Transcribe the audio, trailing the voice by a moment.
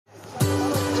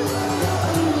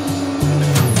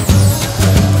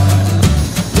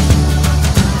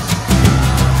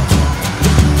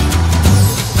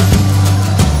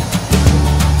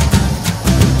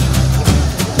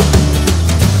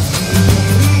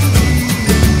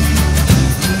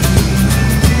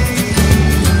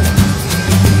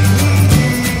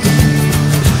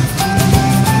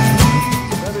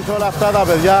αυτά τα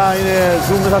παιδιά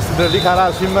ζουν μέσα στην τρελή χαρά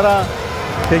σήμερα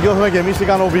και νιώθουμε και εμείς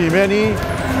ικανοποιημένοι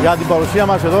για την παρουσία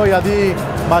μας εδώ, γιατί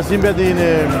μαζί με την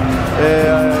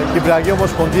Κυπριακή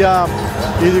Ομοσπονδία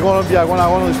Ειδικών Ολυμπιακών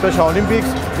Αγώνων της Special Olympics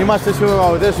είμαστε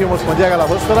συμπραγματευτές η Ομοσπονδία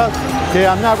Καλαθόσφαιρας και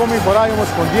για μια ακόμη φορά η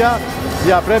Ομοσπονδία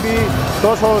διαπρέπει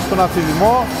τόσο στον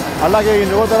αθλητισμό αλλά και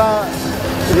γενικότερα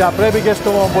διαπρέπει και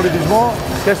στον πολιτισμό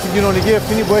και στην κοινωνική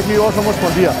ευθύνη που έχει ως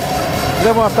Ομοσπονδία.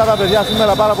 Βλέπουμε αυτά τα παιδιά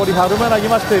σήμερα πάρα πολύ χαρούμενα και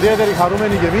είμαστε ιδιαίτεροι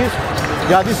χαρούμενοι και εμείς,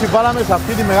 γιατί συμβάλαμε σε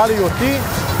αυτή τη μεγάλη γιορτή,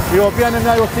 η οποία είναι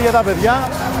μια γιορτή για τα παιδιά,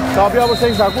 τα οποία, όπως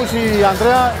έχεις ακούσει η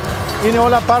Ανδρέα, είναι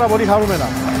όλα πάρα πολύ χαρούμενα.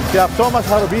 Και αυτό μας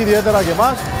χαροποιεί ιδιαίτερα και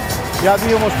εμάς, γιατί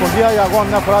η Ομοσπονδία για ακόμα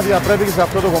μια φορά διαπρέπει και σε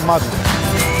αυτό το κομμάτι.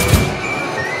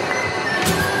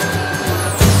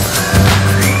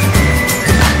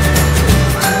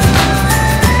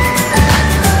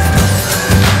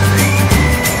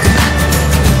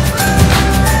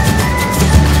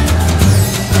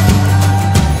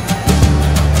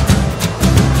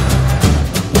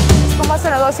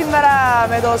 Σήμερα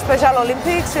με το Special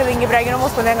Olympics και την Κυπριακή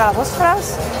Ομοσπονδία Καλαθόσφαιρας.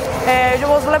 Και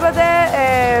όπως βλέπετε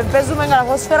παίζουμε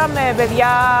καλαθόσφαιρα με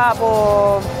παιδιά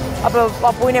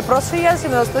που είναι πρόσφυγες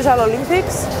με το Special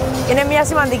Olympics. Είναι μια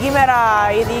σημαντική μέρα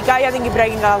ειδικά για την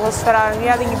Κυπριακή Καλαθόσφαιρα,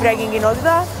 για την Κυπριακή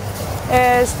κοινότητα,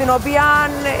 στην οποία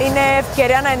είναι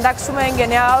ευκαιρία να εντάξουμε και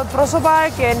νέα πρόσωπα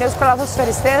και νέους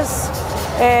καλαθοσφαιριστές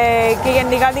και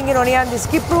γενικά την κοινωνία της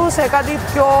Κύπρου σε κάτι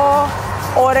πιο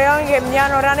ωραίο και μια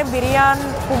ωραία εμπειρία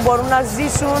που μπορούν να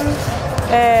ζήσουν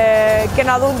και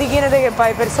να δουν τι γίνεται και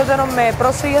πάει περισσότερο με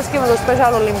πρόσφυγες και με το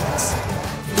Special Olympics.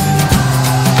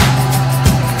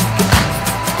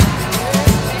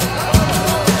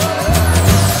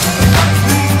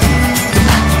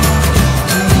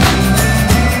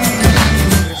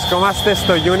 Βρισκόμαστε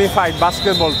στο Unified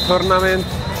Basketball Tournament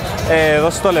εδώ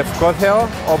στο Λευκό Θεό,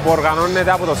 όπου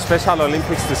οργανώνεται από το Special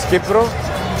Olympics της Κύπρου.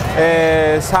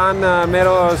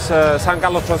 Σαν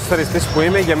καλαθοσφαιριστής που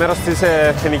είμαι και μέρος της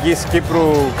Εθνικής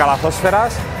Κύπρου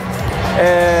Καλαθόσφαιρας,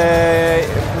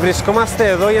 βρισκόμαστε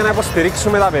εδώ για να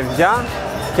υποστηρίξουμε τα παιδιά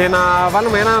και να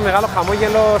βάλουμε ένα μεγάλο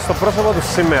χαμόγελο στο πρόσωπο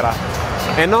τους σήμερα,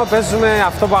 ενώ παίζουμε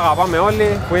αυτό που αγαπάμε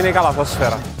όλοι, που είναι η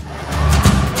καλαθόσφαιρα.